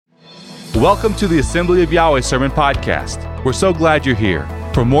Welcome to the Assembly of Yahweh Sermon Podcast. We're so glad you're here.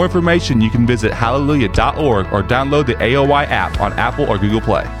 For more information, you can visit hallelujah.org or download the AOY app on Apple or Google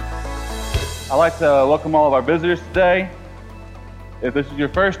Play. I'd like to welcome all of our visitors today. If this is your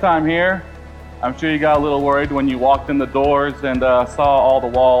first time here, I'm sure you got a little worried when you walked in the doors and saw all the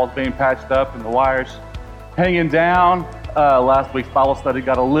walls being patched up and the wires hanging down. Last week's Bible study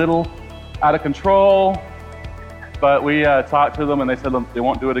got a little out of control, but we talked to them and they said they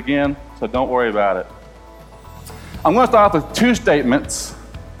won't do it again, so don't worry about it. I'm going to start off with two statements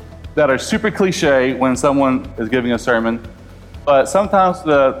that are super cliche when someone is giving a sermon, but sometimes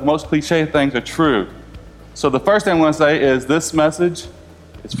the most cliche things are true. So the first thing I'm going to say is this message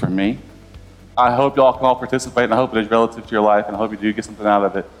is for me. I hope y'all can all participate, and I hope it is relative to your life, and I hope you do get something out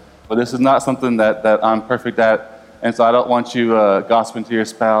of it. But this is not something that I'm perfect at, and so I don't want you gossiping to your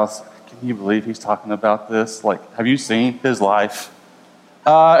spouse. Can you believe he's talking about this? Like, have you seen his life?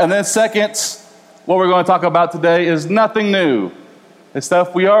 And then second, what we're going to talk about today is nothing new. It's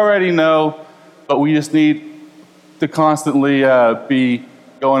stuff we already know, but we just need to constantly be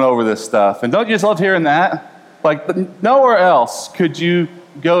going over this stuff. And don't you just love hearing that? Like, nowhere else could you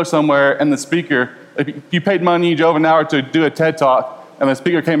go somewhere and the speaker, if you paid money, you drove an hour to do a TED Talk, and the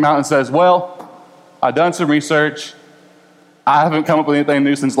speaker came out and says, well, I've done some research. I haven't come up with anything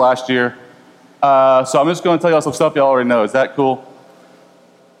new since last year. So I'm just going to tell you all some stuff you already know. Is that cool?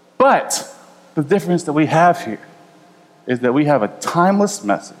 But the difference that we have here is that we have a timeless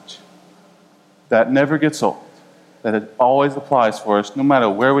message that never gets old, that it always applies for us no matter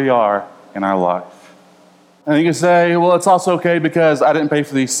where we are in our life. And you can say, well, it's also okay because I didn't pay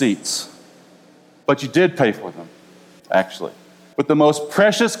for these seats. But you did pay for them, actually. With the most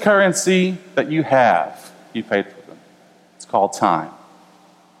precious currency that you have, you paid for them. It's called time.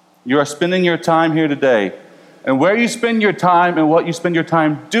 You are spending your time here today. And where you spend your time and what you spend your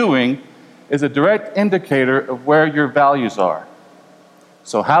time doing is a direct indicator of where your values are.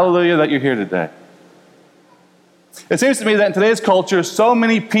 So hallelujah that you're here today. It seems to me that in today's culture, so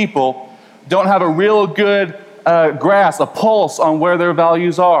many people don't have a real good grasp, a pulse on where their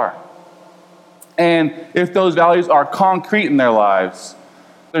values are. And if those values are concrete in their lives,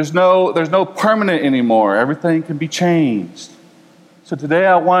 there's no permanent anymore. Everything can be changed. So today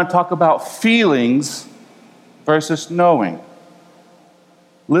I want to talk about feelings versus knowing.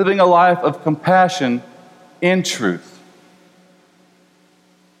 Living a life of compassion in truth.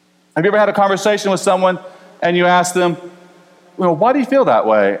 Have you ever had a conversation with someone and you ask them, well, why do you feel that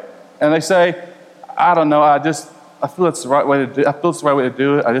way? And they say, I don't know, I feel it's the right way to do it. I feel it's the right way to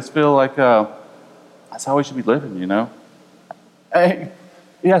do it. I just feel like that's how we should be living, you know? Hey,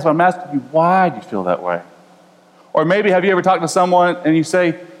 yes, but I'm asking you, why do you feel that way? Or maybe have you ever talked to someone and you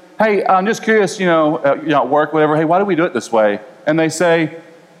say, hey, I'm just curious, at work, whatever, hey, why do we do it this way? And they say,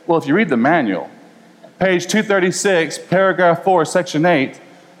 well, if you read the manual, page 236, paragraph 4, section 8,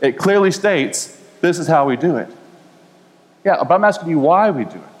 it clearly states this is how we do it. Yeah, but I'm asking you why we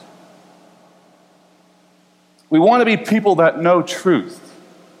do it. We want to be people that know truth,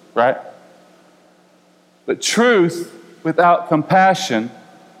 right? But truth without compassion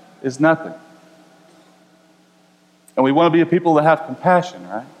is nothing. And we want to be a people that have compassion,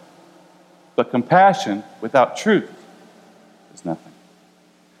 right? But compassion without truth is nothing.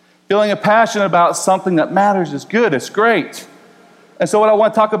 Feeling a passion about something that matters is good, it's great. And so what I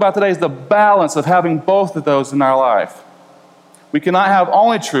want to talk about today is the balance of having both of those in our life. We cannot have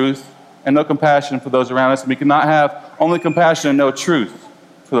only truth and no compassion for those around us, and we cannot have only compassion and no truth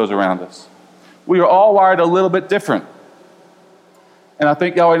for those around us. We are all wired a little bit different. And I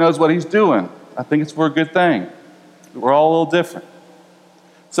think Yahweh knows what he's doing. I think it's for a good thing. We're all a little different.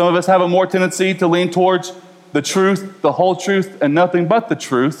 Some of us have a more tendency to lean towards the truth, the whole truth, and nothing but the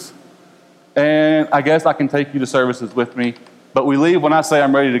truth. And I guess I can take you to services with me, but we leave when I say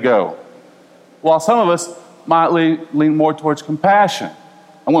I'm ready to go. While some of us might lean more towards compassion.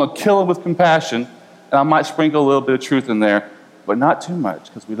 I want to kill them with compassion, and I might sprinkle a little bit of truth in there, but not too much,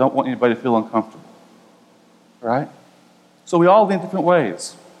 because we don't want anybody to feel uncomfortable. Right? So we all lean different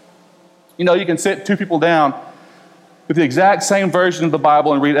ways. You can sit two people down with the exact same version of the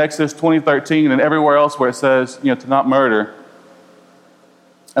Bible and read Exodus 20:13 and everywhere else where it says, to not murder.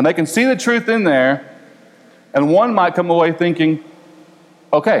 And they can see the truth in there, and one might come away thinking,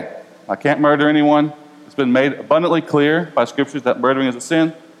 okay, I can't murder anyone. It's been made abundantly clear by scriptures that murdering is a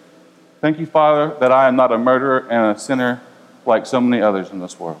sin. Thank you, Father, that I am not a murderer and a sinner like so many others in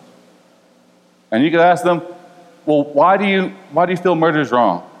this world. And you could ask them, well, why do you feel murder is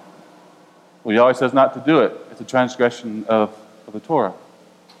wrong? Well, Yahweh says not to do it. It's a transgression of the Torah.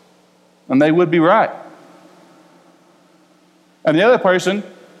 And they would be right. And the other person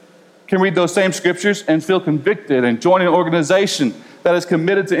can read those same scriptures and feel convicted and join an organization that is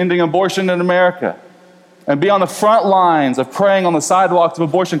committed to ending abortion in America and be on the front lines of praying on the sidewalks of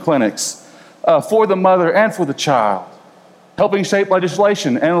abortion clinics for the mother and for the child, helping shape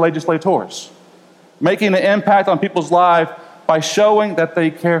legislation and legislators, making an impact on people's lives by showing that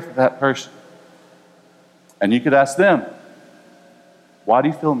they care for that person. And you could ask them, why do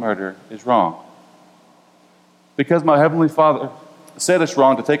you feel murder is wrong? Because my Heavenly Father said it's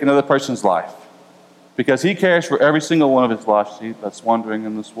wrong to take another person's life. Because He cares for every single one of His lost sheep that's wandering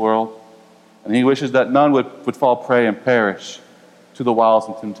in this world. And He wishes that none would fall prey and perish to the wiles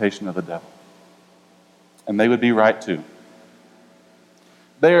and temptation of the devil. And they would be right too.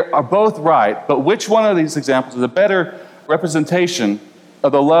 They are both right, but which one of these examples is a better representation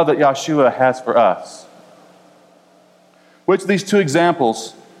of the love that Yeshua has for us? Which of these two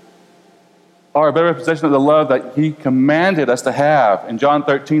examples are a better representation of the love that He commanded us to have in John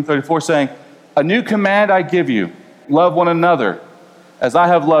 13:34, saying, "A new command I give you, love one another. As I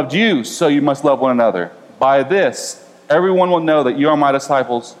have loved you, so you must love one another. By this, everyone will know that you are my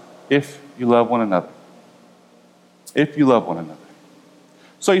disciples if you love one another." If you love one another.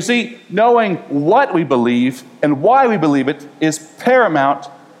 So you see, knowing what we believe and why we believe it is paramount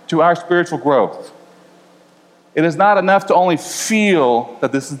to our spiritual growth. It is not enough to only feel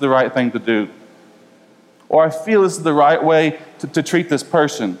that this is the right thing to do, or I feel this is the right way to treat this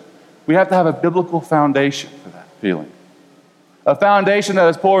person. We have to have a biblical foundation for that feeling. A foundation that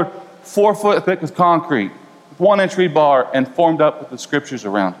is poured 4 foot thick with concrete, 1-inch rebar, and formed up with the scriptures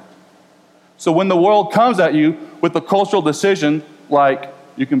around it. So when the world comes at you with a cultural decision like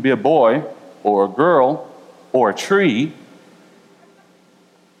you can be a boy or a girl or a tree,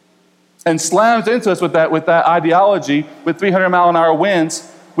 and slams into us with that ideology with 300-mile-an-hour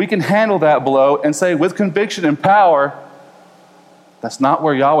winds, we can handle that blow and say with conviction and power, that's not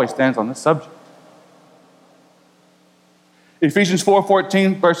where Yahweh stands on this subject. Ephesians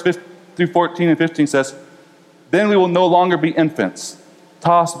 4:14, verse 14 and 15 says, "Then we will no longer be infants,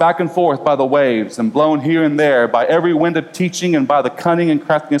 tossed back and forth by the waves and blown here and there by every wind of teaching and by the cunning and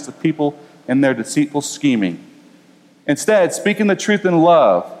craftiness of people in their deceitful scheming. Instead, speaking the truth in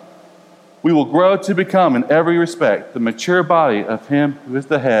love, we will grow to become in every respect the mature body of Him who is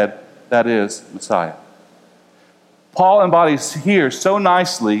the head, that is, Messiah." Paul embodies here so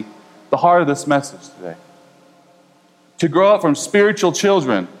nicely the heart of this message today. To grow up from spiritual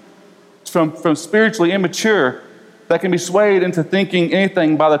children, from spiritually immature, that can be swayed into thinking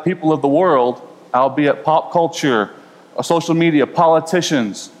anything by the people of the world, albeit pop culture, social media,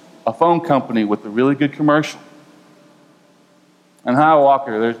 politicians, a phone company with a really good commercial. And Howard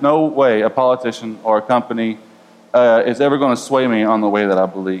Walker, there's no way a politician or a company is ever going to sway me on the way that I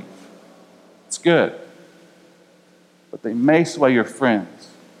believe. It's good. But they may sway your friends.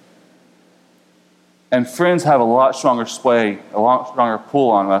 And friends have a lot stronger sway, a lot stronger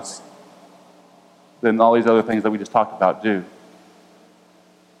pull on us than all these other things that we just talked about do.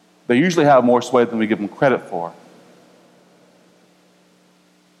 They usually have more sway than we give them credit for.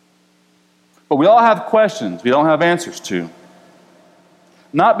 But we all have questions we don't have answers to.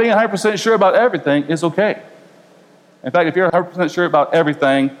 Not being 100% sure about everything is okay. In fact, if you're 100% sure about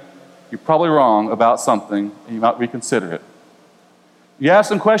everything, you're probably wrong about something, and you might reconsider it. You have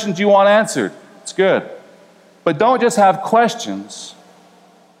some questions you want answered. It's good. But don't just have questions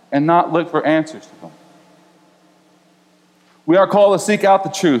and not look for answers to them. We are called to seek out the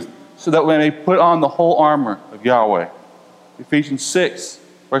truth so that we may put on the whole armor of Yahweh. Ephesians 6,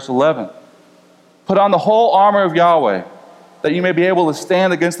 verse 11. Put on the whole armor of Yahweh, that you may be able to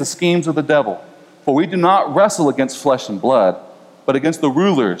stand against the schemes of the devil. For we do not wrestle against flesh and blood, but against the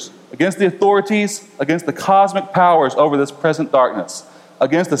rulers, against the authorities, against the cosmic powers over this present darkness,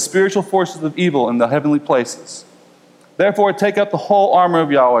 against the spiritual forces of evil in the heavenly places. Therefore, take up the whole armor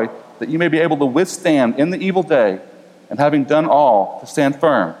of Yahweh, that you may be able to withstand in the evil day, and having done all, to stand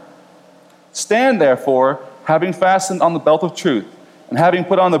firm. Stand, therefore, having fastened on the belt of truth, and having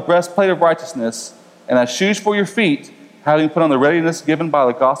put on the breastplate of righteousness, and as shoes for your feet, having put on the readiness given by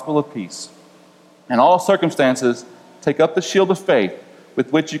the gospel of peace. In all circumstances, take up the shield of faith,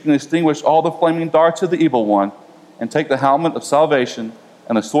 with which you can extinguish all the flaming darts of the evil one, and take the helmet of salvation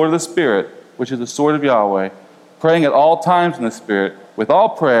and the sword of the Spirit, which is the sword of Yahweh, praying at all times in the Spirit, with all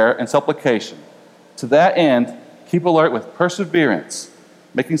prayer and supplication. To that end, keep alert with perseverance,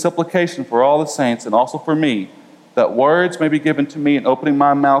 making supplication for all the saints and also for me, that words may be given to me in opening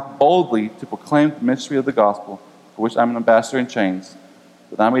my mouth boldly to proclaim the mystery of the gospel, for which I am an ambassador in chains,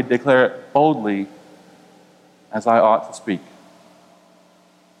 that I may declare it boldly as I ought to speak.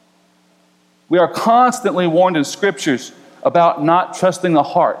 We are constantly warned in scriptures about not trusting the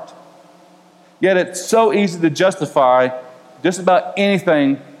heart, Yet it's so easy to justify just about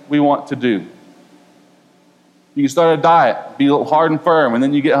anything we want to do. You can start a diet, be hard and firm, and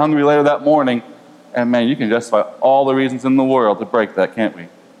then you get hungry later that morning, and man, you can justify all the reasons in the world to break that, can't we?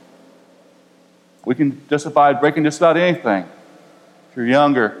 We can justify breaking just about anything. If you're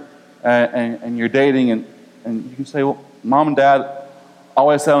younger and you're dating, and you can say, well, Mom and Dad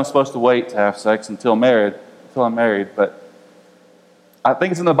always said I'm supposed to wait to have sex until I'm married, but I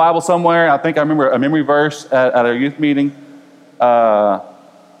think it's in the Bible somewhere. I think I remember a memory verse at our youth meeting, but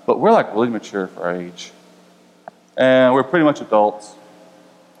we're like really mature for our age. And we're pretty much adults.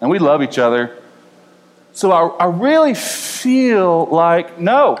 And we love each other. So I really feel like,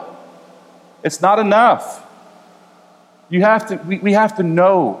 no, it's not enough. We have to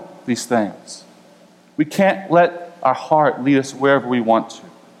know these things. We can't let our heart lead us wherever we want to,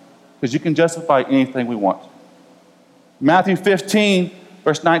 because you can justify anything we want to. Matthew 15,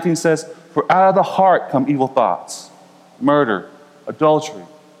 verse 19 says, "For out of the heart come evil thoughts, murder, adultery,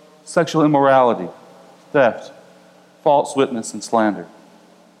 sexual immorality, theft, false witness, and slander."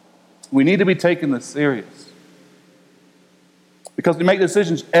 We need to be taking this serious, because we make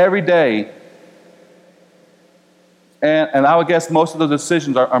decisions every day, and I would guess most of those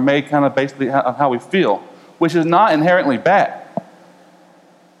decisions are made kind of basically on how we feel, which is not inherently bad.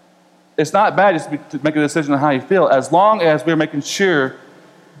 It's not bad just to make a decision on how you feel, as long as we're making sure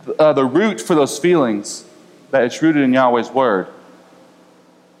the root for those feelings, that it's rooted in Yahweh's word.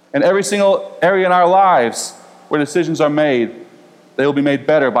 And every single area in our lives where decisions are made, they will be made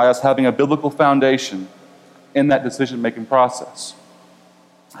better by us having a biblical foundation in that decision-making process.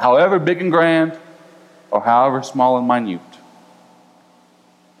 However big and grand, or however small and minute.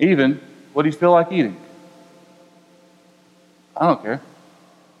 Even, what do you feel like eating? I don't care.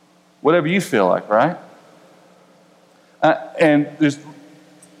 Whatever you feel like, right? And there's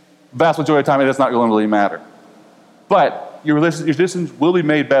vast majority of the time, it does not going to really matter. But your decisions will be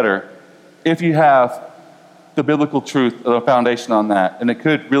made better if you have the biblical truth of a foundation on that, and it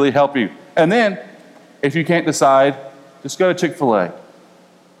could really help you. And then, if you can't decide, just go to Chick-fil-A.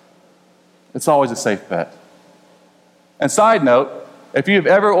 It's always a safe bet. And side note, if you've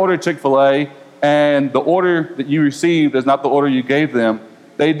ever ordered Chick-fil-A and the order that you received is not the order you gave them,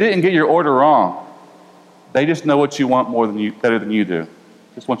 they didn't get your order wrong. They just know what you want better than you do.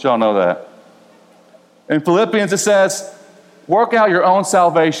 Just want y'all to know that. In Philippians it says, "Work out your own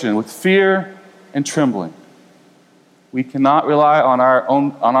salvation with fear and trembling." We cannot rely on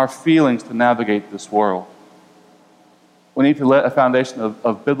our feelings to navigate this world. We need to let a foundation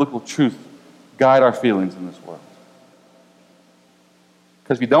of biblical truth guide our feelings in this world.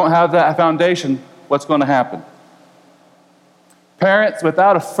 Because if you don't have that foundation, what's going to happen? Parents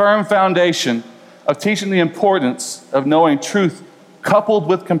without a firm foundation of teaching the importance of knowing truth coupled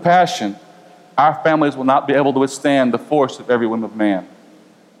with compassion, our families will not be able to withstand the force of every whim of man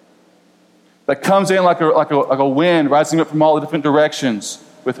that comes in like a wind rising up from all the different directions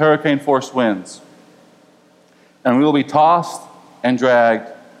with hurricane-force winds. And we will be tossed and dragged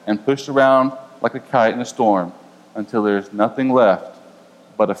and pushed around like a kite in a storm until there's nothing left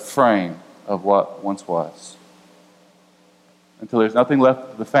but a frame of what once was. Until there's nothing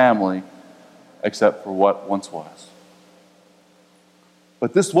left of the family except for what once was.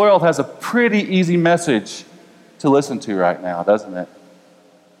 But this world has a pretty easy message to listen to right now, doesn't it?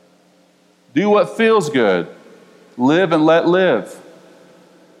 Do what feels good. Live and let live.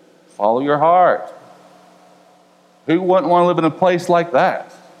 Follow your heart. Who wouldn't want to live in a place like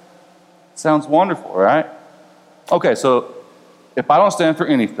that? Sounds wonderful, right? Okay, so if I don't stand for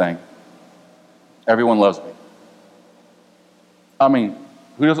anything, everyone loves me. I mean,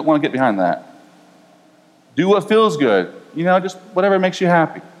 who doesn't want to get behind that? Do what feels good. Just whatever makes you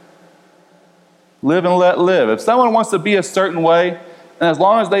happy. Live and let live. If someone wants to be a certain way, and as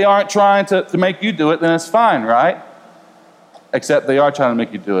long as they aren't trying to make you do it, then it's fine, right? Except they are trying to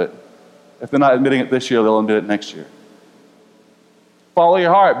make you do it. If they're not admitting it this year, they'll admit it next year. Follow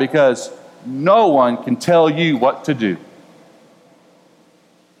your heart, because no one can tell you what to do.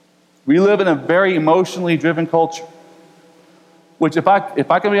 We live in a very emotionally driven culture, which if I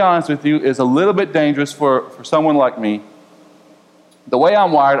can be honest with you, is a little bit dangerous for someone like me. The way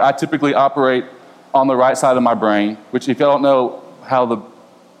I'm wired, I typically operate on the right side of my brain, which if you don't know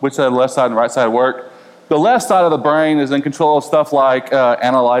which side of the left side and the right side work, the left side of the brain is in control of stuff like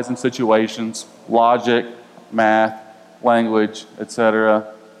analyzing situations, logic, math, language, etc.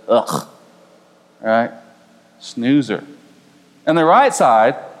 Right? Snoozer. And the right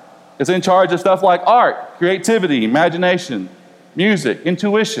side is in charge of stuff like art, creativity, imagination, music,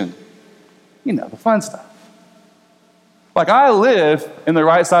 intuition. The fun stuff. Like I live in the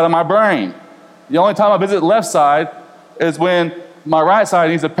right side of my brain. The only time I visit the left side is when my right side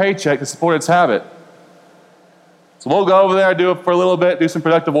needs a paycheck to support its habit. So we'll go over there, do it for a little bit, do some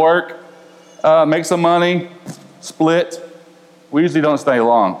productive work, make some money, split. We usually don't stay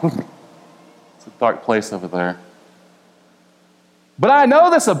long. It's a dark place over there. But I know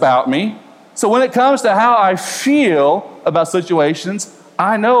this about me. So when it comes to how I feel about situations,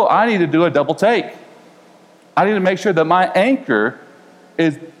 I know I need to do a double take. I need to make sure that my anchor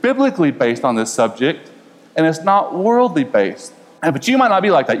is biblically based on this subject and it's not worldly based. But you might not be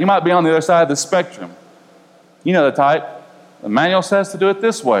like that. You might be on the other side of the spectrum. You know the type. The manual says to do it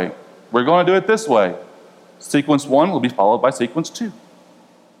this way. We're going to do it this way. Sequence 1 will be followed by sequence 2.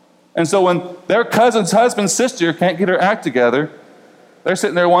 And so when their cousin's husband, sister can't get her act together, they're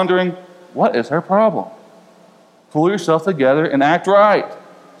sitting there wondering, what is her problem? Pull yourself together and act right.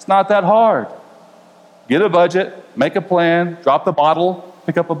 It's not that hard. Get a budget, make a plan, drop the bottle,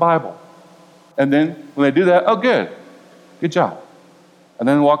 pick up a Bible. And then when they do that, oh, good job. And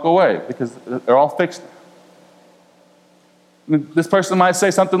then walk away because they're all fixed now. This person might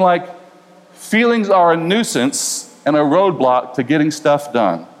say something like, feelings are a nuisance and a roadblock to getting stuff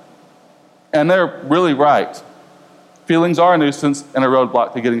done. And they're really right. Feelings are a nuisance and a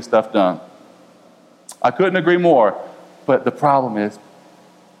roadblock to getting stuff done. I couldn't agree more, but the problem is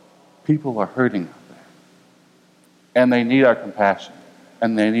people are hurting out there. And they need our compassion,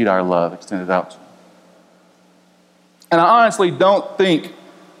 and they need our love extended out to them. And I honestly don't think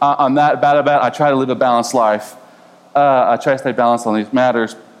I'm that bad about it. I try to live a balanced life. I try to stay balanced on these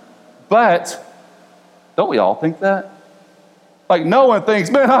matters. But don't we all think that? Like no one thinks,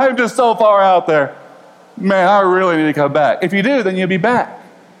 man, I'm just so far out there. Man, I really need to come back. If you do, then you'll be back.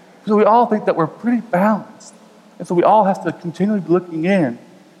 So we all think that we're pretty balanced. And so we all have to continually be looking in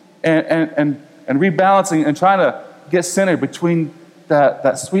and rebalancing and trying to get centered between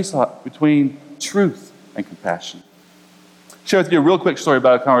that sweet spot between truth and compassion. Share with you a real quick story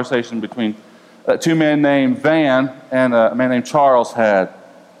about a conversation between two men named Van and a man named Charles had.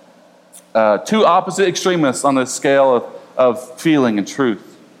 Two opposite extremists on the scale of feeling and truth.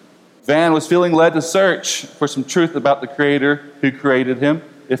 Van was feeling led to search for some truth about the Creator who created him,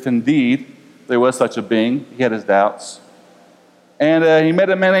 if indeed there was such a being. He had his doubts. And he met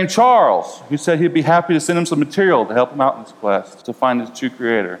a man named Charles who said he'd be happy to send him some material to help him out in this quest to find his true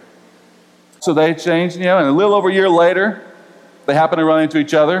Creator. So they exchanged, and a little over a year later, they happened to run into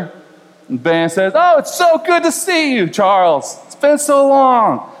each other. And Van says, "Oh, it's so good to see you, Charles. It's been so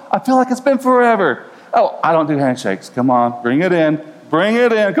long. I feel like it's been forever." "Oh, I don't do handshakes. Come on, bring it in. Bring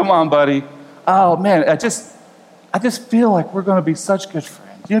it in. Come on, buddy." "Oh, man, I just feel like we're going to be such good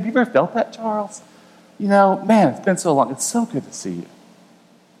friends." Have you ever felt that, Charles? Man, it's been so long. It's so good to see you.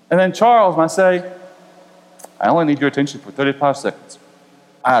 And then Charles might say, "I only need your attention for 35 seconds.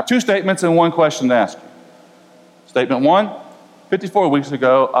 I have two statements and one question to ask you. Statement 1, 54 weeks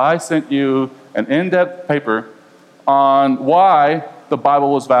ago, I sent you an in-depth paper on why the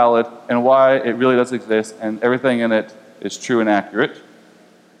Bible was valid and why it really does exist and everything in it is true and accurate.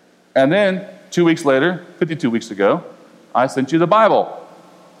 And then 2 weeks later, 52 weeks ago, I sent you the Bible.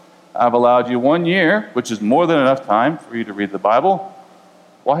 I've allowed you 1 year, which is more than enough time for you to read the Bible.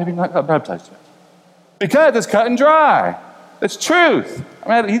 Why have you not got baptized yet?" Because it's cut and dry. It's truth.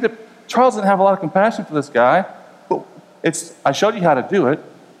 Charles didn't have a lot of compassion for this guy, but I showed you how to do it.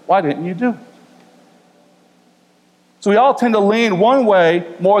 Why didn't you do it? So we all tend to lean one way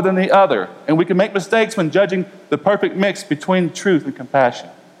more than the other, and we can make mistakes when judging the perfect mix between truth and compassion.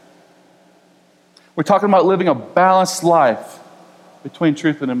 We're talking about living a balanced life between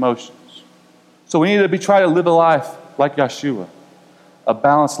truth and emotions. So we need to try to live a life like Yeshua, a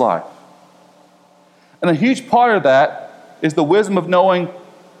balanced life. And a huge part of that is the wisdom of knowing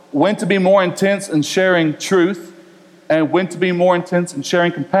when to be more intense in sharing truth and when to be more intense in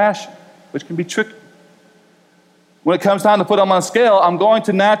sharing compassion, which can be tricky. When it comes time to put them on a scale, I'm going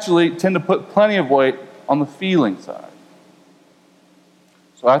to naturally tend to put plenty of weight on the feeling side.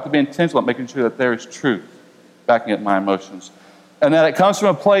 So I have to be intentional about making sure that there is truth backing up my emotions. And that it comes from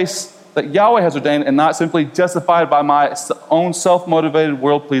a place that Yahweh has ordained and not simply justified by my own self-motivated,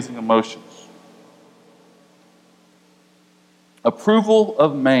 world-pleasing emotions. Approval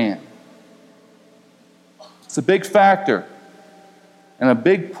of man. It's a big factor and a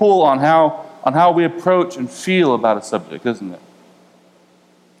big pull on how we approach and feel about a subject, isn't it?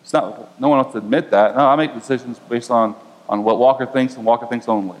 It's not. No one wants to admit that. No, I make decisions based on what Walker thinks and Walker thinks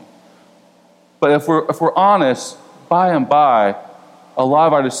only. But if we're honest, by and by, a lot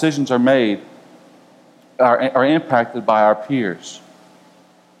of our decisions are impacted by our peers.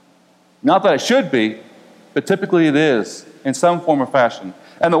 Not that it should be, but typically it is in some form or fashion.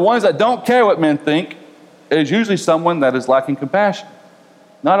 And the ones that don't care what men think is usually someone that is lacking compassion.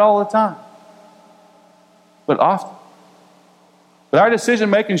 Not all the time, but often. But our decision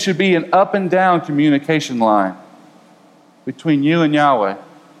making should be an up and down communication line between you and Yahweh,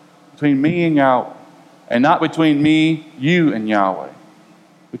 between me and Yahweh, and not between me, you, and Yahweh,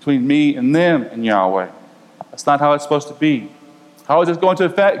 between me and them and Yahweh. That's not how it's supposed to be. How is this going to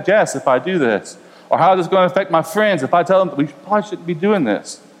affect Jess if I do this? Or how is this going to affect my friends if I tell them that we probably shouldn't be doing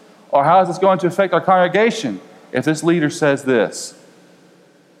this? Or how is this going to affect our congregation if this leader says this?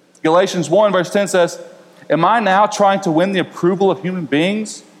 Galatians 1 verse 10 says, am I now trying to win the approval of human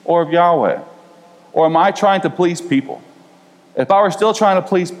beings or of Yahweh? Or am I trying to please people? If I were still trying to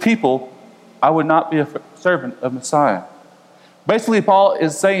please people, I would not be a servant of Messiah. Basically, Paul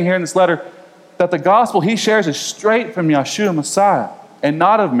is saying here in this letter that the gospel he shares is straight from Yeshua Messiah and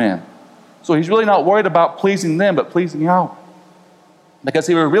not of men. So he's really not worried about pleasing them, but pleasing Yahweh. Because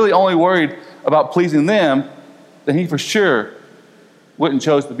if he were really only worried about pleasing them, then he for sure wouldn't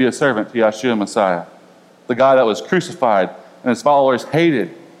chose to be a servant to Yeshua Messiah, the guy that was crucified and his followers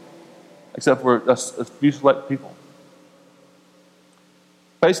hated, except for a few select people.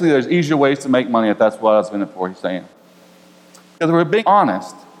 Basically, there's easier ways to make money if that's what I was in it for, he's saying. Because if we're being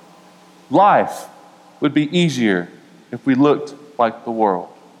honest, life would be easier if we looked like the world.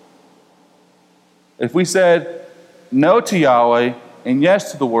 If we said no to Yahweh and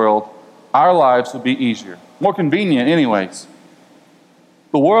yes to the world, our lives would be easier. More convenient anyways.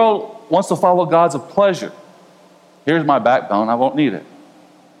 The world wants to follow gods of pleasure. Here's my backbone, I won't need it.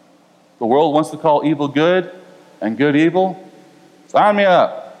 The world wants to call evil good and good evil. Sign me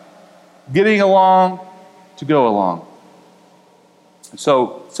up. Getting along to go along.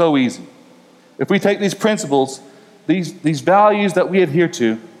 So easy. If we take these principles, these values that we adhere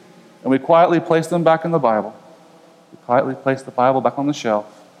to, and we quietly place them back in the Bible, we quietly place the Bible back on the shelf,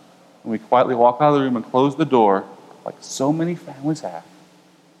 and we quietly walk out of the room and close the door, like so many families have,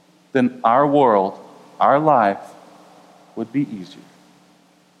 then our world, our life, would be easier.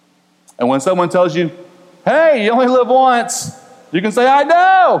 And when someone tells you, hey, you only live once, you can say, I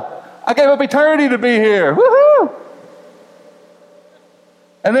know! I gave up eternity to be here! Woohoo!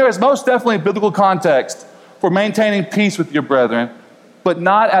 And there is most definitely biblical context for maintaining peace with your brethren, but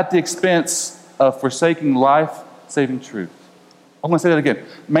not at the expense of forsaking life-saving truth. I'm going to say that again.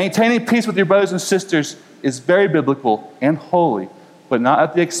 Maintaining peace with your brothers and sisters is very biblical and holy, but not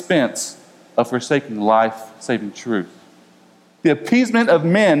at the expense of forsaking life-saving truth. The appeasement of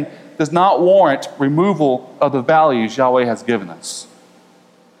men does not warrant removal of the values Yahweh has given us.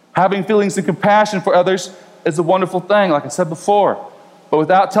 Having feelings and compassion for others is a wonderful thing, like I said before. But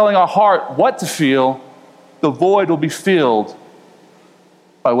without telling our heart what to feel, the void will be filled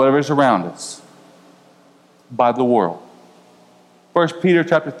by whatever is around us, by the world. 1 Peter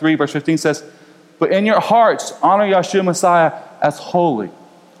chapter 3, verse 15 says, but in your hearts, honor Yeshua Messiah as holy,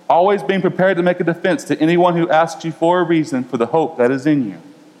 always being prepared to make a defense to anyone who asks you for a reason for the hope that is in you.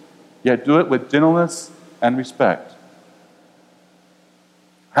 Yet do it with gentleness and respect,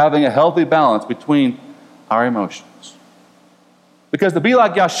 having a healthy balance between our emotions. Because to be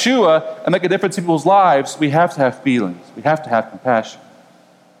like Yeshua and make a difference in people's lives, we have to have feelings. We have to have compassion.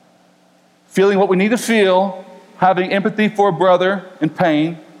 Feeling what we need to feel, having empathy for a brother in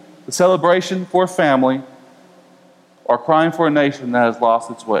pain, the celebration for a family, or crying for a nation that has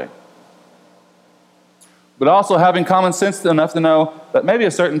lost its way. But also having common sense enough to know that maybe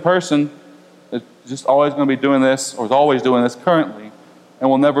a certain person is just always going to be doing this, or is always doing this currently, and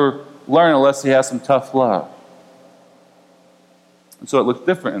will never learn unless he has some tough love. And so it looks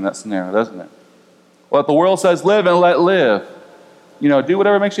different in that scenario, doesn't it? Well, the world says live and let live. You know, do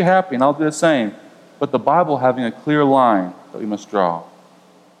whatever makes you happy, and I'll do the same. But the Bible having a clear line that we must draw.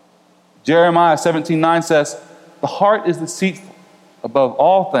 Jeremiah 17:9 says, the heart is deceitful above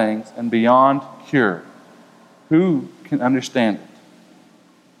all things and beyond cure. Who can understand it?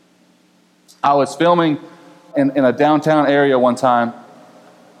 I was filming in a downtown area one time,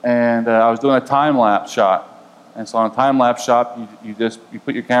 and I was doing a time-lapse shot. And so on a time-lapse shot, you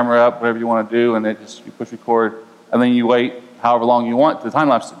put your camera up, whatever you want to do, and you push record, and then you wait however long you want the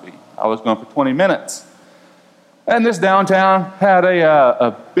time-lapse to be. I was going for 20 minutes. And this downtown had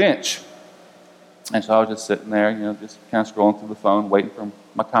a bench. And so I was just sitting there, just kind of scrolling through the phone, waiting for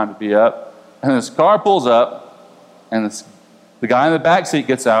my time to be up. And this car pulls up, and the guy in the back seat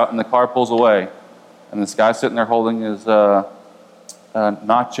gets out, and the car pulls away. And this guy sitting there holding his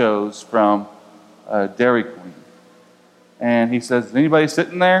nachos from Dairy Queen. And he says, is anybody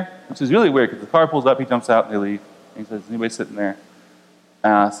sitting there? Which is really weird, because the car pulls up, he jumps out, and they leave. And he says, is anybody sitting there?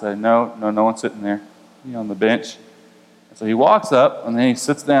 And I said, no one's sitting there, on the bench. So he walks up, and then he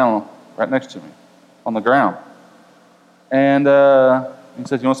sits down right next to me on the ground. And he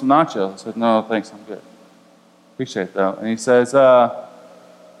says, "You want some nachos?" I said, "No, thanks, I'm good. Appreciate it, though." And he says,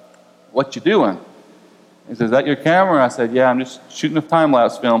 "What you doing?" He says, "Is that your camera?" I said, "Yeah, I'm just shooting a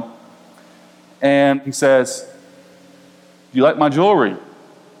time-lapse film." And he says, "Do you like my jewelry?"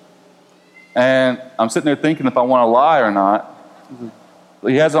 And I'm sitting there thinking if I want to lie or not.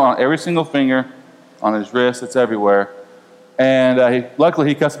 He has it on every single finger, on his wrist, it's everywhere. And luckily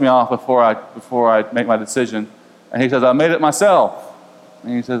he cuts me off before I make my decision. And he says, "I made it myself."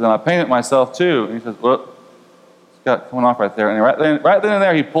 And he says, "And I painted it myself too." And he says, "Look, it's got it coming off right there." And right then and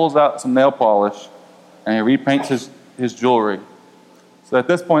there, he pulls out some nail polish and he repaints his jewelry. So at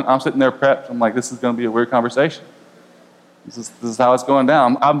this point, I'm sitting there prepped. I'm like, this is going to be a weird conversation. This is how it's going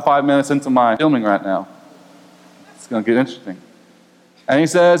down. I'm 5 minutes into my filming right now. It's going to get interesting. And he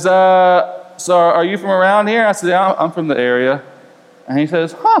says, "So are you from around here?" I said, "Yeah, I'm from the area." And he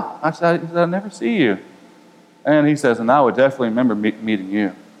says, "Huh." I said, "I never see you." And he says, "And I would definitely remember meeting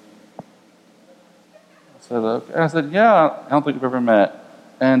you." I said, "Okay." I said, "Yeah, I don't think we've ever met."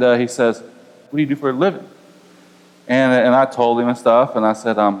 And he says, "What do you do for a living?" And I told him and stuff, and I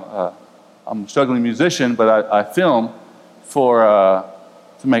said, I'm a struggling musician, but I film to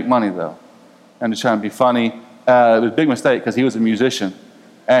make money, though, and to try and be funny. It was a big mistake because he was a musician.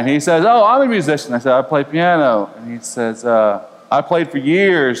 And he says, "Oh, I'm a musician." I said, "I play piano." And he says, "I played for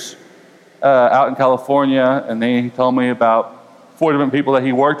years out in California." And then he told me about 4 different people that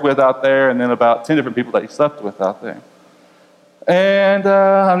he worked with out there, and then about 10 different people that he slept with out there. And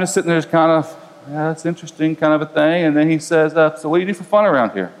I'm just sitting there just kind of, "Yeah, that's interesting," kind of a thing. And then he says, "So what do you do for fun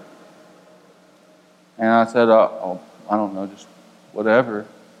around here?" And I said, "Oh, I don't know, just whatever."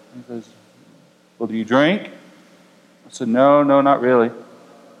 He says, "Well, do you drink?" I said, No, not really."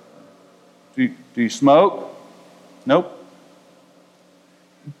 Do you smoke?" "Nope."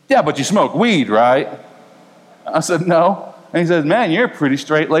 "Yeah, but you smoke weed, right?" I said, "No." And he says, "Man, you're a pretty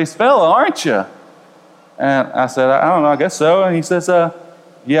straight-laced fella, aren't you?" And I said, "I don't know, I guess so." And he says,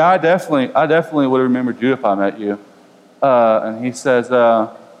 "Yeah, I definitely would have remembered you if I met you." And he says,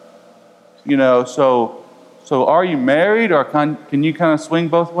 So are you married, or can you kind of swing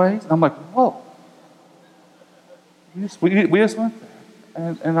both ways?" And I'm like, "Whoa. We just went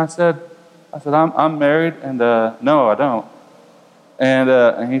there." And I said, I'm married, and no, I don't.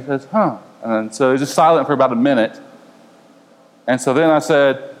 And he says, "Huh." And so he was just silent for about a minute. And so then I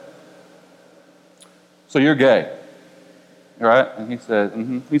said, "So you're gay, right?" And he said,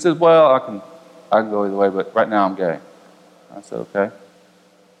 "Mm-hmm." He says, "Well, I can go either way, but right now I'm gay." I said, "Okay."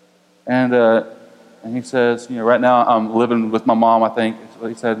 And he says, "Right now I'm living with my mom, I think," is what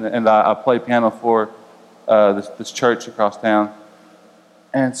he said, "and I play piano for this church across town."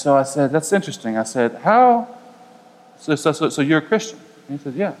 And so I said, "That's interesting." I said, "How? So you're a Christian?" And he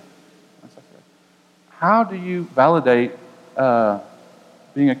said, "Yeah." I said, "How do you validate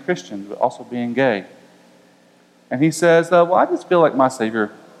being a Christian but also being gay?" And he says, "Well, I just feel like my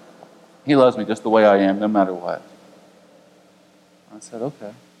Savior, He loves me just the way I am, no matter what." I said,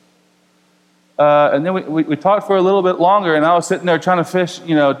 "Okay." And then we talked for a little bit longer, and I was sitting there trying to fish,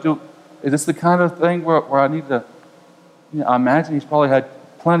 is this the kind of thing where I need to, I imagine he's probably had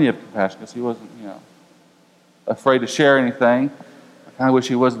plenty of compassion because he wasn't, afraid to share anything. I kind of wish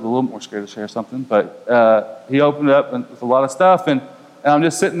he was a little more scared to share something, but he opened up with a lot of stuff, and I'm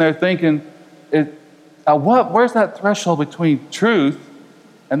just sitting there thinking, where's that threshold between truth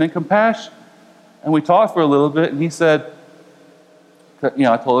and then compassion? And we talked for a little bit, and he said,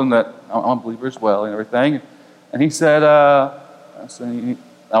 I told him that I'm a believer as well and everything. And he said,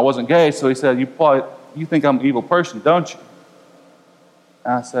 I wasn't gay, so he said, you think I'm an evil person, don't you?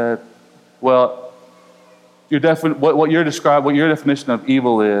 And I said, "Well, what your definition of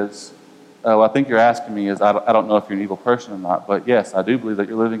evil is, I think you're asking me is, I don't know if you're an evil person or not, but yes, I do believe that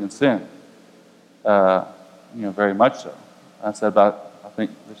you're living in sin. Very much so." I said, "But I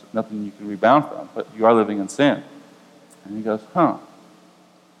think there's nothing you can rebound from, but you are living in sin." And he goes, "Huh."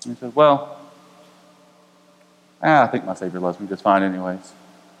 And he said, "Well, I think my Savior loves me just fine anyways."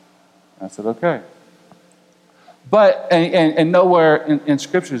 And I said, "Okay." But, and nowhere in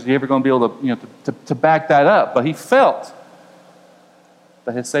Scripture is he ever going to be able to back that up. But he felt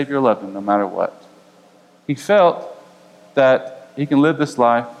that his Savior loved him no matter what. He felt that he can live this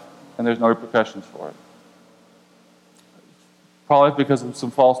life and there's no repercussions for it. Probably because of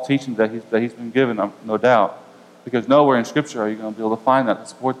some false teaching that he's been given, no doubt. Because nowhere in Scripture are you going to be able to find that to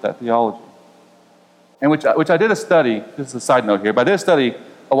support that theology. And which I did a study, this is a side note here, but I did a study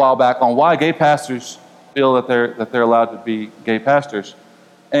a while back on why gay pastors feel that they're allowed to be gay pastors.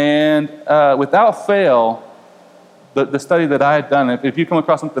 And without fail, the study that I had done. If you come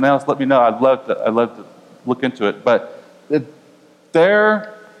across something else, let me know. I'd love to look into it. But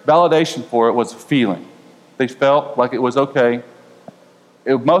their validation for it was a feeling. They felt like it was okay.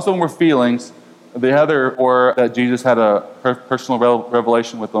 Most of them were feelings. The other were that Jesus had a personal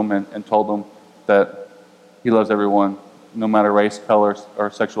revelation with them and told them that he loves everyone, no matter race, color, or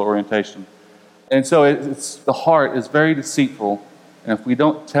sexual orientation. And so the heart is very deceitful, and if we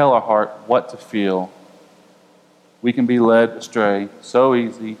don't tell our heart what to feel, we can be led astray so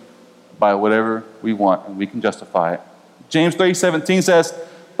easy by whatever we want, and we can justify it. James 3:17 says,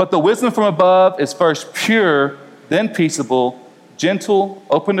 "But the wisdom from above is first pure, then peaceable, gentle,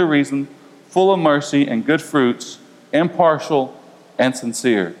 open to reason, full of mercy and good fruits, impartial and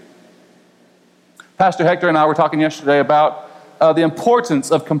sincere." Pastor Hector and I were talking yesterday about the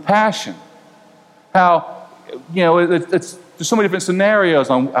importance of compassion. How, there's so many different scenarios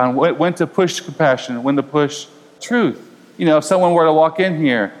on when to push compassion and when to push truth. If someone were to walk in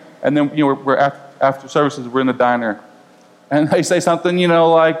here and then, we're after services, we're in the diner, and they say something,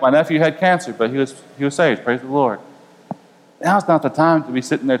 like, "My nephew had cancer, but he was saved, praise the Lord." Now's not the time to be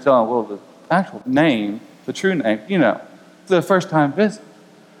sitting there telling, the actual name, the true name, the first time visit.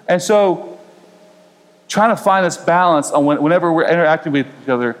 And so, trying to find this balance on whenever we're interacting with each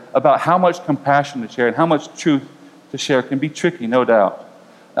other about how much compassion to share and how much truth to share can be tricky, no doubt.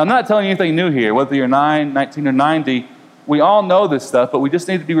 Now, I'm not telling you anything new here. Whether you're 9, 19, or 90, we all know this stuff, but we just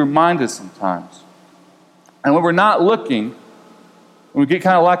need to be reminded sometimes. And when we're not looking, when we get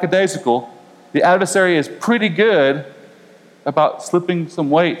kind of lackadaisical, the adversary is pretty good about slipping some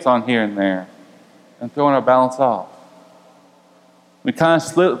weights on here and there and throwing our balance off. We kind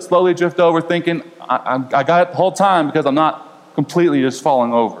of slowly drift over thinking, I got it the whole time because I'm not completely just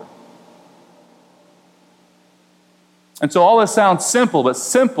falling over. And so all this sounds simple, but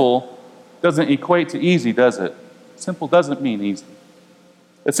simple doesn't equate to easy, does it? Simple doesn't mean easy.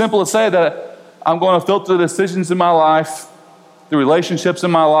 It's simple to say that I'm going to filter the decisions in my life, the relationships in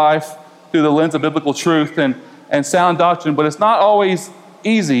my life, through the lens of biblical truth and sound doctrine, but it's not always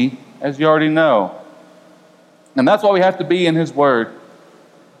easy, as you already know. And that's why we have to be in His Word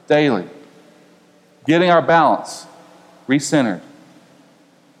daily, getting our balance recentered,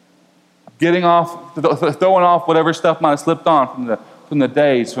 throwing off whatever stuff might have slipped on from the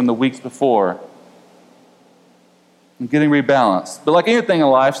days, from the weeks before, and getting rebalanced. But like anything in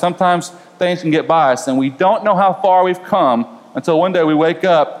life, sometimes things can get by us, and we don't know how far we've come until one day we wake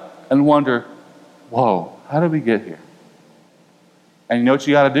up and wonder, whoa, how did we get here? And you know what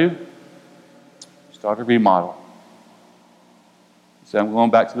you got to do? Start a remodel. So I'm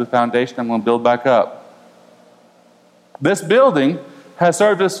going back to the foundation. I'm going to build back up. This building has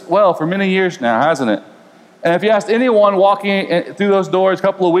served us well for many years now, hasn't it? And if you asked anyone walking through those doors a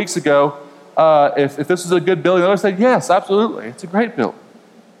couple of weeks ago if this is a good building, they would say, yes, absolutely. It's a great building.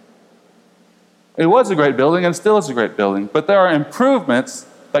 It was a great building and still is a great building. But there are improvements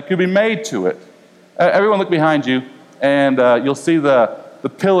that could be made to it. Everyone look behind you, and you'll see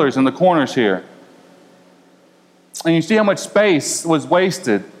the pillars in the corners here. And you see how much space was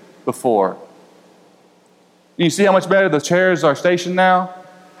wasted before. You see how much better the chairs are stationed now?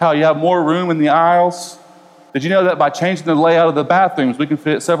 How you have more room in the aisles? Did you know that by changing the layout of the bathrooms, we can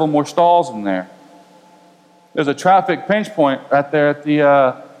fit several more stalls in there? There's a traffic pinch point right there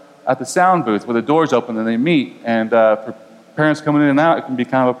at the sound booth where the doors open and they meet. And for parents coming in and out, it can be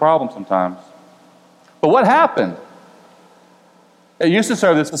kind of a problem sometimes. But what happened? It used to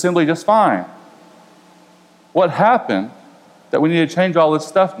serve this assembly just fine. What happened that we need to change all this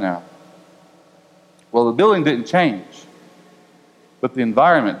stuff now? Well, the building didn't change, but the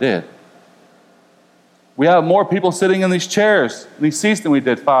environment did. We have more people sitting in these chairs, in these seats than we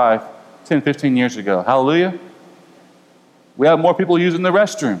did 5, 10, 15 years ago. Hallelujah. We have more people using the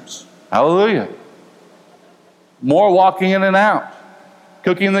restrooms. Hallelujah. More walking in and out,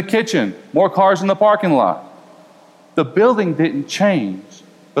 cooking in the kitchen, more cars in the parking lot. The building didn't change,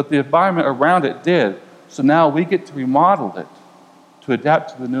 but the environment around it did. So now we get to remodel it to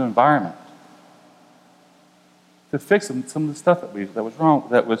adapt to the new environment, to fix some of the stuff that was wrong,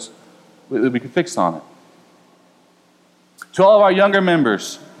 that we could fix on it. To all of our younger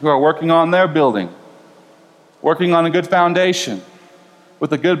members who are working on their building, working on a good foundation,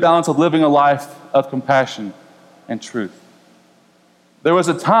 with a good balance of living a life of compassion and truth. There was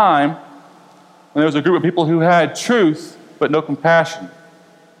a time when there was a group of people who had truth but no compassion.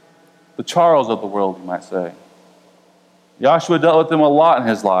 The Charles of the world, you might say. Joshua dealt with them a lot in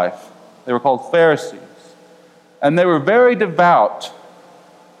his life. They were called Pharisees. And they were very devout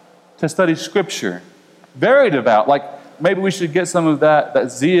to study Scripture. Very devout. Like maybe we should get some of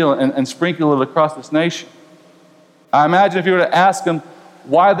that zeal and sprinkle it across this nation. I imagine if you were to ask them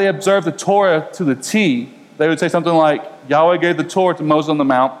why they observed the Torah to the T, they would say something like, Yahweh gave the Torah to Moses on the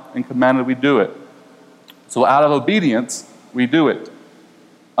mount and commanded we do it. So out of obedience, we do it.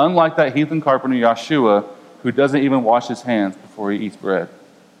 Unlike that heathen carpenter Yeshua, who doesn't even wash his hands before he eats bread.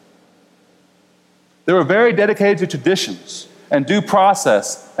 They were very dedicated to traditions and due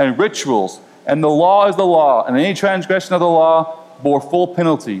process and rituals, and the law is the law, and any transgression of the law bore full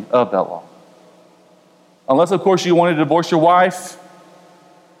penalty of that law. Unless, of course, you wanted to divorce your wife,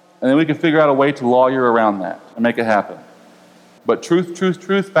 and then we can figure out a way to lawyer around that and make it happen. But truth, truth,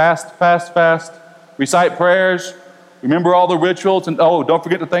 truth, fast, fast, fast, recite prayers, remember all the rituals, and don't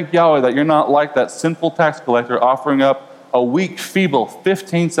forget to thank Yahweh that you're not like that sinful tax collector offering up a weak, feeble,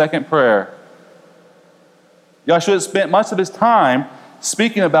 15-second prayer. Yeshua spent much of his time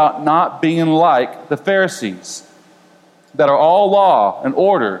speaking about not being like the Pharisees, that are all law and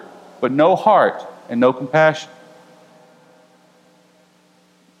order, but no heart and no compassion.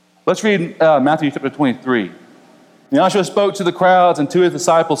 Let's read Matthew chapter 23. Yeshua spoke to the crowds and to his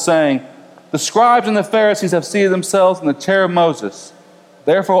disciples, saying, the scribes and the Pharisees have seated themselves in the chair of Moses.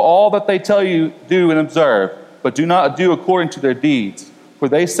 Therefore, all that they tell you, do and observe, but do not do according to their deeds. For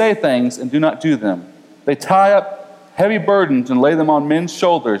they say things and do not do them. They tie up heavy burdens and lay them on men's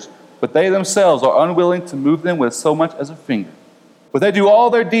shoulders, but they themselves are unwilling to move them with so much as a finger. But they do all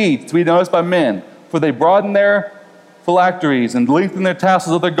their deeds to be noticed by men, for they broaden their phylacteries and lengthen their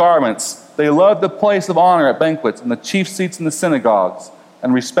tassels of their garments. They love the place of honor at banquets and the chief seats in the synagogues,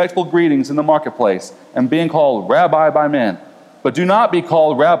 and respectful greetings in the marketplace, and being called rabbi by men. But do not be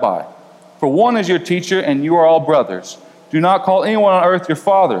called rabbi, for one is your teacher, and you are all brothers. Do not call anyone on earth your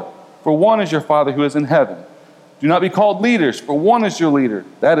father, for one is your Father who is in heaven. Do not be called leaders, for one is your leader,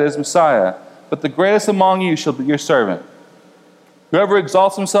 that is Messiah. But the greatest among you shall be your servant. Whoever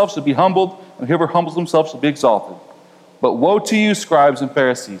exalts himself shall be humbled, and whoever humbles himself shall be exalted. But woe to you, scribes and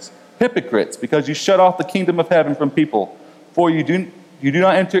Pharisees, hypocrites, because you shut off the kingdom of heaven from people. For you do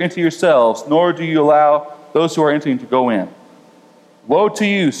not enter into yourselves, nor do you allow those who are entering to go in. Woe to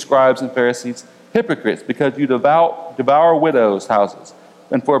you, scribes and Pharisees, hypocrites, because you devour widows' houses.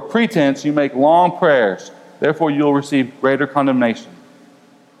 And for a pretense you make long prayers, therefore you'll receive greater condemnation.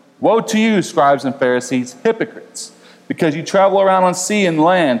 Woe to you, scribes and Pharisees, hypocrites, because you travel around on sea and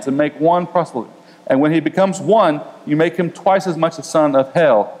land to make one proselyte, and when he becomes one, you make him twice as much a son of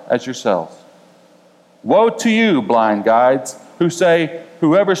hell as yourselves. Woe to you, blind guides, who say,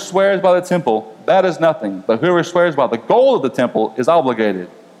 whoever swears by the temple, that is nothing, but whoever swears by the gold of the temple is obligated.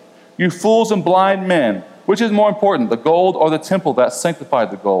 You fools and blind men, which is more important, the gold or the temple that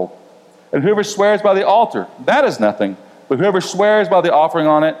sanctified the gold? And whoever swears by the altar, that is nothing, but whoever swears by the offering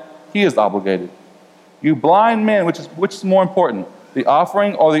on it, he is obligated. You blind men, which is more important, the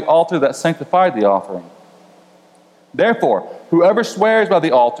offering or the altar that sanctified the offering? Therefore, whoever swears by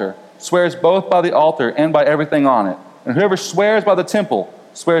the altar, swears both by the altar and by everything on it. And whoever swears by the temple,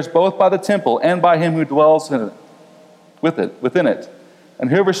 swears both by the temple and by him who dwells in it, within it. And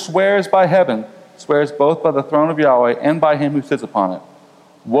whoever swears by heaven, swears both by the throne of Yahweh and by him who sits upon it.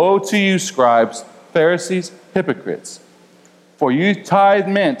 Woe to you, scribes, Pharisees, hypocrites! For you tithe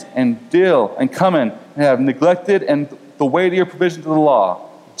mint and dill and cumin, and have neglected and the weightier provisions of the law,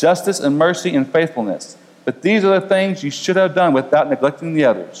 justice and mercy and faithfulness. But these are the things you should have done without neglecting the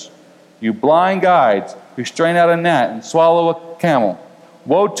others. You blind guides who strain out a gnat and swallow a camel.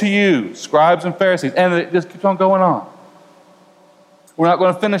 Woe to you, scribes and Pharisees. And it just keeps on going on. We're not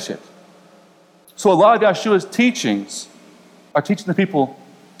going to finish it. So a lot of Yeshua's teachings are teaching the people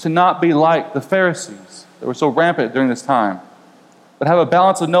to not be like the Pharisees that were so rampant during this time, but have a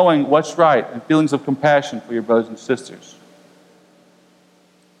balance of knowing what's right and feelings of compassion for your brothers and sisters.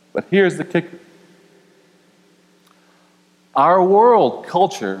 But here's the kicker. Our world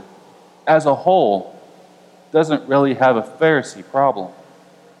culture as a whole doesn't really have a Pharisee problem.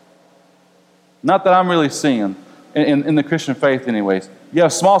 Not that I'm really seeing in the Christian faith anyways. You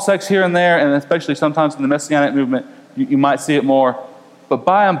have small sects here and there, and especially sometimes in the Messianic movement, you might see it more. But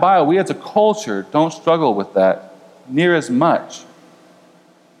by and by, we as a culture don't struggle with that near as much.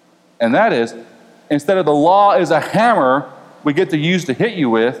 And that is, instead of the law is a hammer we get to use to hit you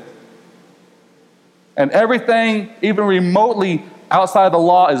with, and everything even remotely outside of the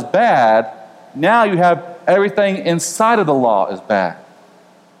law is bad, now you have everything inside of the law is bad.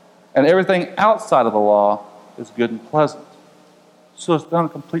 And everything outside of the law is good and pleasant. So it's done a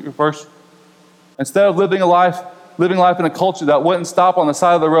complete reverse. Instead of living life in a culture that wouldn't stop on the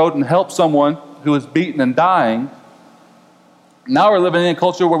side of the road and help someone who is beaten and dying, now we're living in a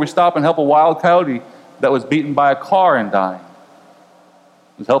culture where we stop and help a wild coyote that was beaten by a car and dying.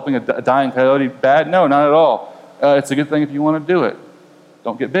 Is helping a dying coyote bad? No, not at all. It's a good thing if you want to do it.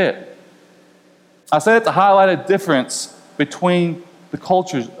 Don't get bit. I say it to highlight a difference between the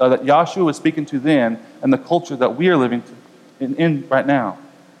cultures that Joshua was speaking to then and the culture that we are living in right now.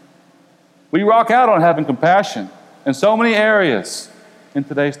 We rock out on having compassion in so many areas in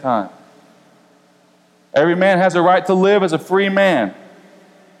today's time. Every man has a right to live as a free man,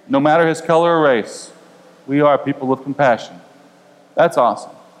 no matter his color or race. We are people of compassion. That's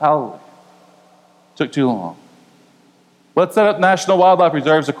awesome. Hallelujah. Took too long. Let's set up national wildlife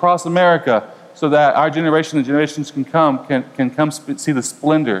reserves across America so that our generation and generations can come see the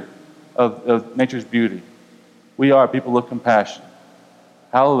splendor of nature's beauty. We are people of compassion.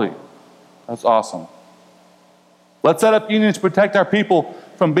 Hallelujah. That's awesome. Let's set up unions to protect our people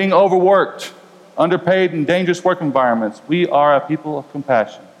from being overworked, underpaid, and dangerous work environments. We are a people of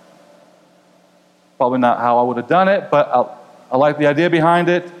compassion. Probably not how I would have done it, but I like the idea behind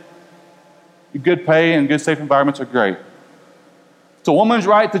it. Good pay and good safe environments are great. It's a woman's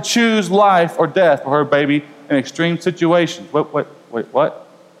right to choose life or death for her baby in extreme situations. Wait, what?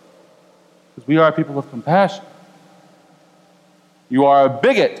 Because we are people of compassion. You are a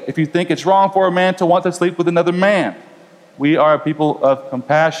bigot if you think it's wrong for a man to want to sleep with another man. We are a people of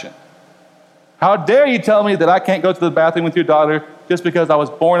compassion. How dare you tell me that I can't go to the bathroom with your daughter just because I was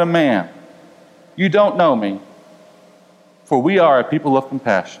born a man? You don't know me. For we are a people of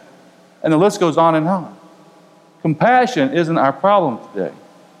compassion. And the list goes on and on. Compassion isn't our problem today.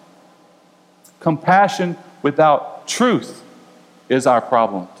 Compassion without truth is our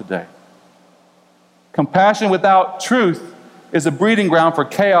problem today. Compassion without truth is a breeding ground for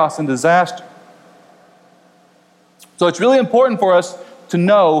chaos and disaster. So it's really important for us to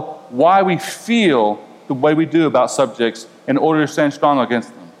know why we feel the way we do about subjects in order to stand strong against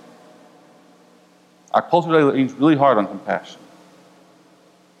them. Our culture today leans really hard on compassion.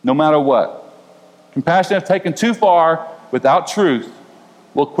 No matter what. Compassion, if taken too far without truth,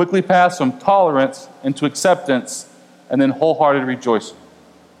 will quickly pass from tolerance into acceptance and then wholehearted rejoicing.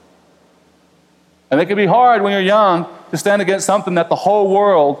 And it can be hard when you're young to stand against something that the whole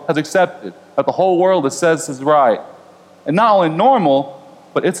world has accepted, that the whole world says is right. And not only normal,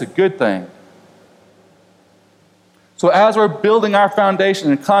 but it's a good thing. So as we're building our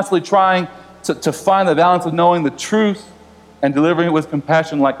foundation and constantly trying to find the balance of knowing the truth and delivering it with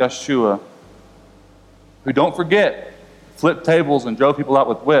compassion like Joshua, who, don't forget, flipped tables and drove people out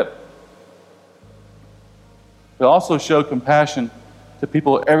with whip, but also showed compassion to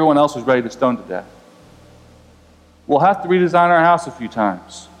people everyone else was ready to stone to death. We'll have to redesign our house a few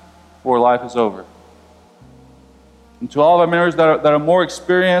times before life is over. And to all of our members that are more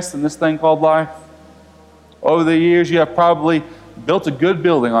experienced in this thing called life, over the years you have probably built a good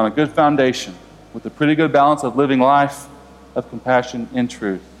building on a good foundation with a pretty good balance of living life of compassion in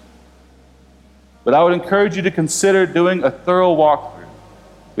truth. But I would encourage you to consider doing a thorough walkthrough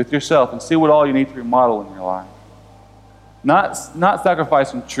with yourself and see what all you need to remodel in your life. Not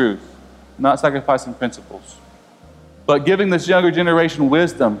sacrificing truth, not sacrificing principles, but giving this younger generation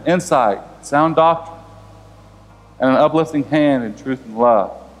wisdom, insight, sound doctrine, and an uplifting hand in truth and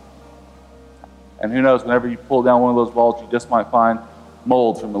love. And who knows, whenever you pull down one of those walls, you just might find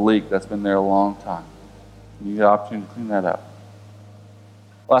mold from a leak that's been there a long time. And you get an opportunity to clean that up.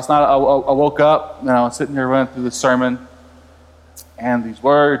 Last night I woke up and I was sitting here running through the sermon, and these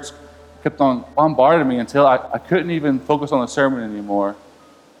words kept on bombarding me until I couldn't even focus on the sermon anymore.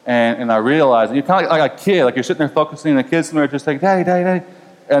 And I realized, and you're kind of like a kid, like you're sitting there focusing, and the kid's sitting there just like, Daddy, Daddy, Daddy.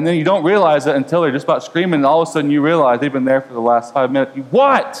 And then you don't realize it until they're just about screaming, and all of a sudden you realize they've been there for the last 5 minutes.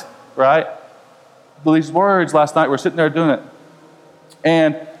 What? Right? But these words last night, we're sitting there doing it.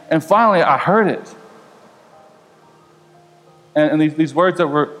 And finally I heard it. And these words that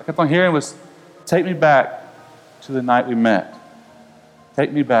I kept on hearing was, take me back to the night we met.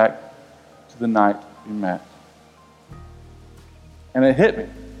 Take me back to the night we met. And it hit me.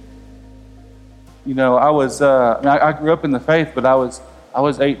 You know, I grew up in the faith, but I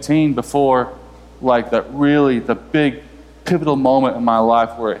was 18 before, like, the big pivotal moment in my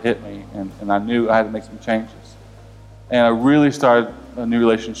life where it hit me, and I knew I had to make some changes. And I really started a new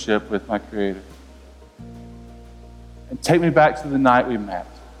relationship with my Creator. And take me back to the night we met.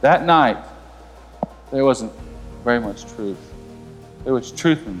 That night, there wasn't very much truth. There was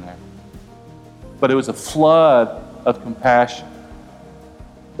truth in there. But it was a flood of compassion.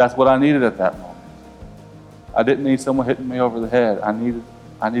 That's what I needed at that moment. I didn't need someone hitting me over the head. I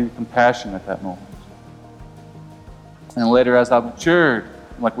needed compassion at that moment. And later, as I matured,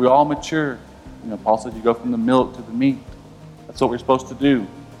 like we all mature, you know, Paul said you go from the milk to the meat. That's what we're supposed to do,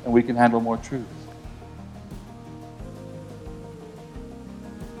 and we can handle more truth.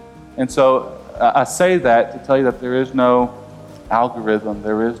 And so, I say that to tell you that there is no algorithm,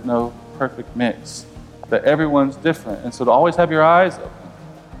 there is no perfect mix, that everyone's different. And so to always have your eyes open,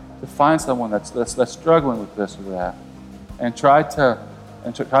 to find someone that's struggling with this or that, and try to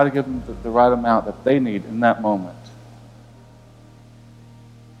give them the right amount that they need in that moment.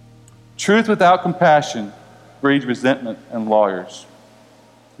 Truth without compassion breeds resentment and lawyers.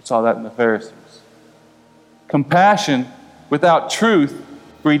 We saw that in the Pharisees. Compassion without truth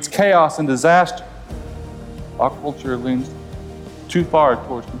breeds chaos and disaster. Our culture leans too far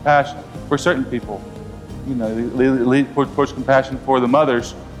towards compassion for certain people. They lead towards compassion for the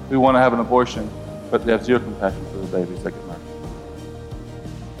mothers who want to have an abortion, but they have zero compassion for the babies that get murdered.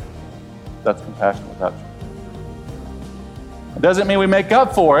 That's compassion without truth. It doesn't mean we make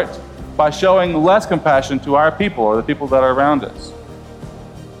up for it by showing less compassion to our people or the people that are around us.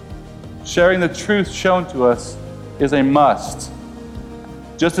 Sharing the truth shown to us is a must.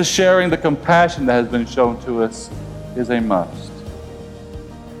 Just as sharing the compassion that has been shown to us is a must.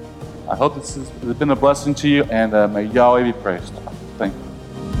 I hope this has been a blessing to you, and may Yahweh be praised. Thank you.